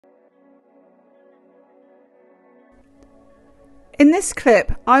In this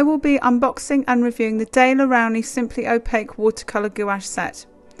clip, I will be unboxing and reviewing the Rowney Simply Opaque Watercolour Gouache set.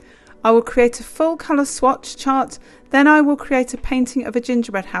 I will create a full colour swatch chart, then I will create a painting of a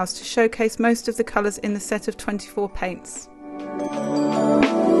gingerbread house to showcase most of the colours in the set of 24 paints.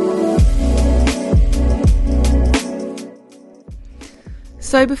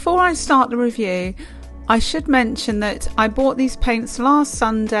 So before I start the review, I should mention that I bought these paints last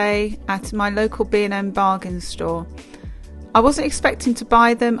Sunday at my local B&M bargain store. I wasn't expecting to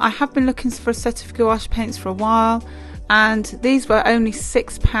buy them. I have been looking for a set of gouache paints for a while, and these were only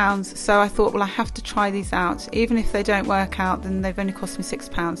 £6, so I thought, well, I have to try these out. Even if they don't work out, then they've only cost me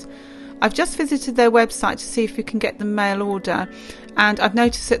 £6. I've just visited their website to see if we can get them mail order, and I've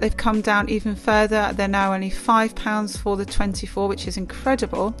noticed that they've come down even further. They're now only £5 for the 24, which is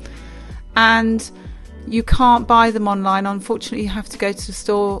incredible. And you can't buy them online. Unfortunately, you have to go to the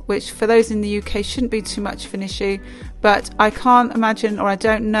store, which for those in the UK shouldn't be too much of an issue, but I can't imagine, or I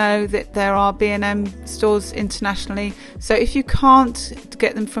don't know, that there are B&M stores internationally. So if you can't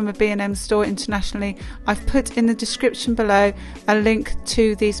get them from a B&M store internationally, I've put in the description below a link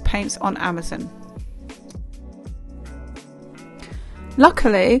to these paints on Amazon.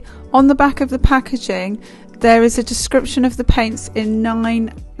 Luckily, on the back of the packaging there is a description of the paints in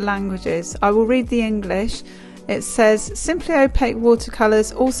 9 languages. I will read the English. It says, simply opaque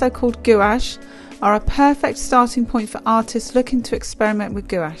watercolours, also called gouache, are a perfect starting point for artists looking to experiment with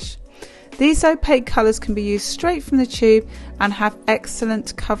gouache. These opaque colours can be used straight from the tube and have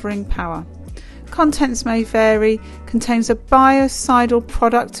excellent covering power. Contents may vary, contains a biocidal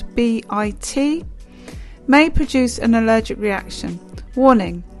product, BIT, may produce an allergic reaction.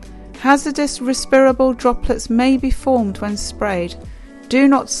 Warning: hazardous respirable droplets may be formed when sprayed. Do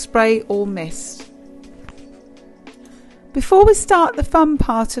not spray or mist. Before we start the fun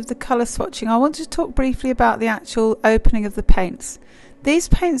part of the colour swatching, I want to talk briefly about the actual opening of the paints. These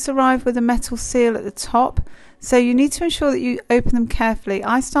paints arrive with a metal seal at the top, so you need to ensure that you open them carefully.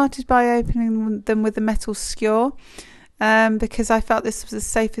 I started by opening them with a metal skewer because I felt this was the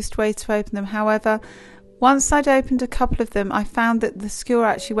safest way to open them. However, once I'd opened a couple of them, I found that the skewer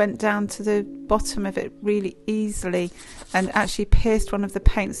actually went down to the bottom of it really easily and actually pierced one of the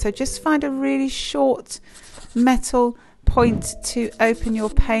paints. So just find a really short metal point to open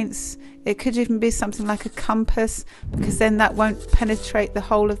your paints. It could even be something like a compass, because then that won't penetrate the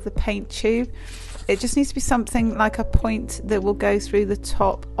whole of the paint tube. It just needs to be something like a point that will go through the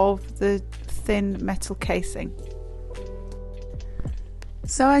top of the thin metal casing.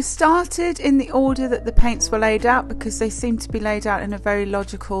 So I started in the order that the paints were laid out, because they seem to be laid out in a very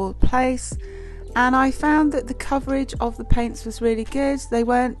logical place, and I found that the coverage of the paints was really good. They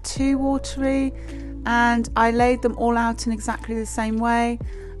weren't too watery, and I laid them all out in exactly the same way.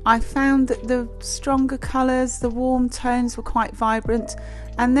 I found that the stronger colours, the warm tones, were quite vibrant,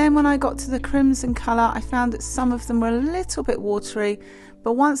 and then when I got to the crimson colour, I found that some of them were a little bit watery,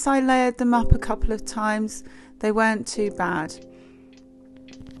 but once I layered them up a couple of times, they weren't too bad.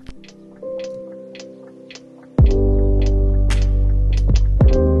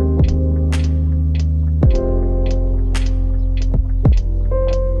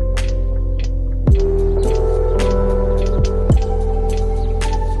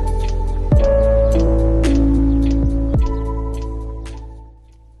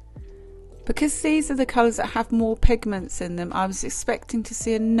 Because these are the colours that have more pigments in them, I was expecting to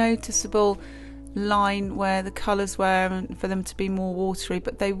see a noticeable line where the colours were and for them to be more watery,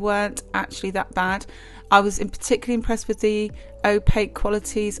 but they weren't actually that bad. I was particularly impressed with the opaque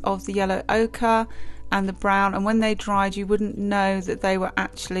qualities of the yellow ochre and the brown, and when they dried you wouldn't know that they were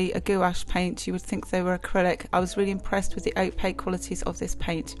actually a gouache paint. You would think they were acrylic. I was really impressed with the opaque qualities of this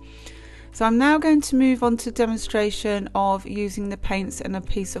paint. So I'm now going to move on to demonstration of using the paints in a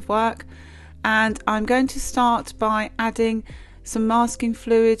piece of work. And I'm going to start by adding some masking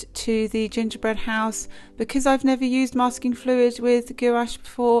fluid to the gingerbread house. Because I've never used masking fluid with gouache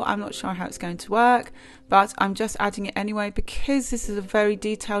before, I'm not sure how it's going to work, but I'm just adding it anyway because this is a very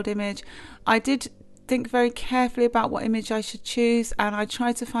detailed image. I did think very carefully about what image I should choose, and I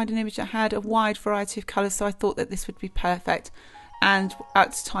tried to find an image that had a wide variety of colours, so I thought that this would be perfect. And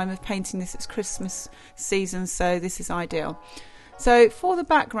at the time of painting this, it's Christmas season, so this is ideal. So for the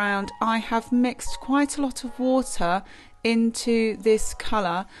background, I have mixed quite a lot of water into this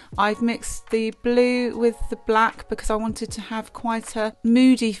colour. I've mixed the blue with the black because I wanted to have quite a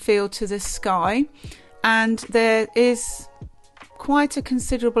moody feel to the sky, and there is quite a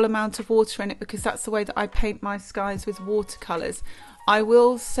considerable amount of water in it because that's the way that I paint my skies with watercolours. I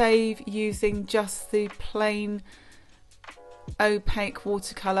will save using just the plain opaque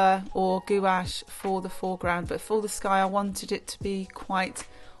watercolour or gouache for the foreground, but for the sky I wanted it to be quite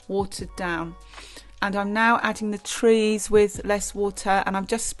watered down. And I'm now adding the trees with less water, and I'm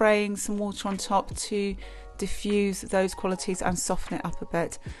just spraying some water on top to diffuse those qualities and soften it up a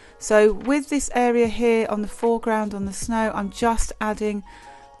bit. So with this area here on the foreground on the snow, I'm just adding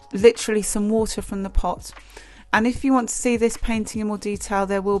literally some water from the pot. And if you want to see this painting in more detail,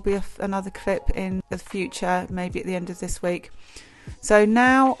 there will be another clip in the future, maybe at the end of this week. So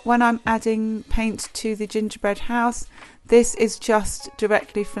now when I'm adding paint to the gingerbread house, this is just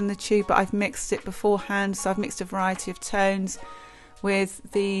directly from the tube, but I've mixed it beforehand. So I've mixed a variety of tones with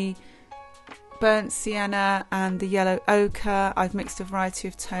the burnt sienna and the yellow ochre. I've mixed a variety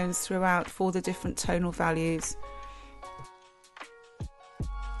of tones throughout for the different tonal values.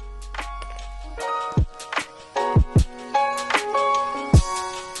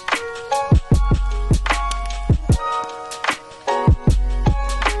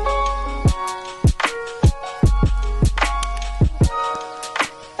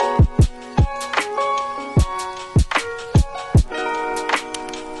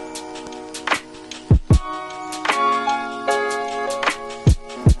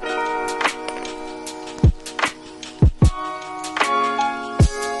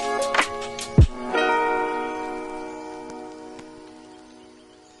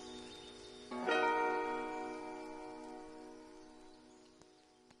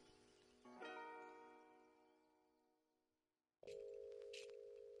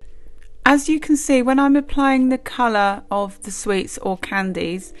 As you can see, when I'm applying the colour of the sweets or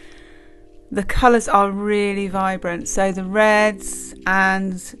candies, the colours are really vibrant. So the reds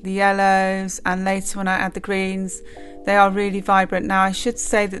and the yellows, and later when I add the greens, they are really vibrant. Now I should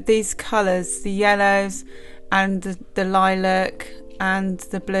say that these colours, the yellows and the lilac and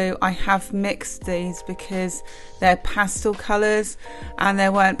the blue, I have mixed these because they're pastel colours and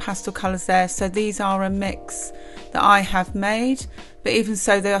there weren't pastel colours there. So these are a mix that I have made. But even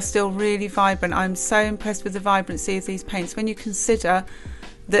so, they are still really vibrant. I'm so impressed with the vibrancy of these paints. When you consider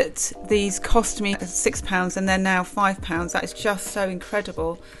that these cost me £6 and they're now £5, that is just so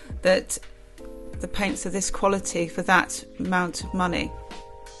incredible that the paints are this quality for that amount of money.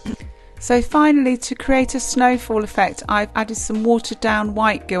 So finally, to create a snowfall effect, I've added some watered down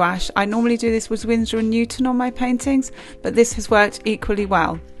white gouache. I normally do this with Winsor & Newton on my paintings, but this has worked equally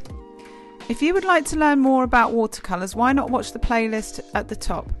well. If you would like to learn more about watercolours, why not watch the playlist at the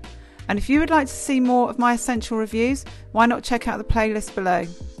top? And if you would like to see more of my essential reviews, why not check out the playlist below?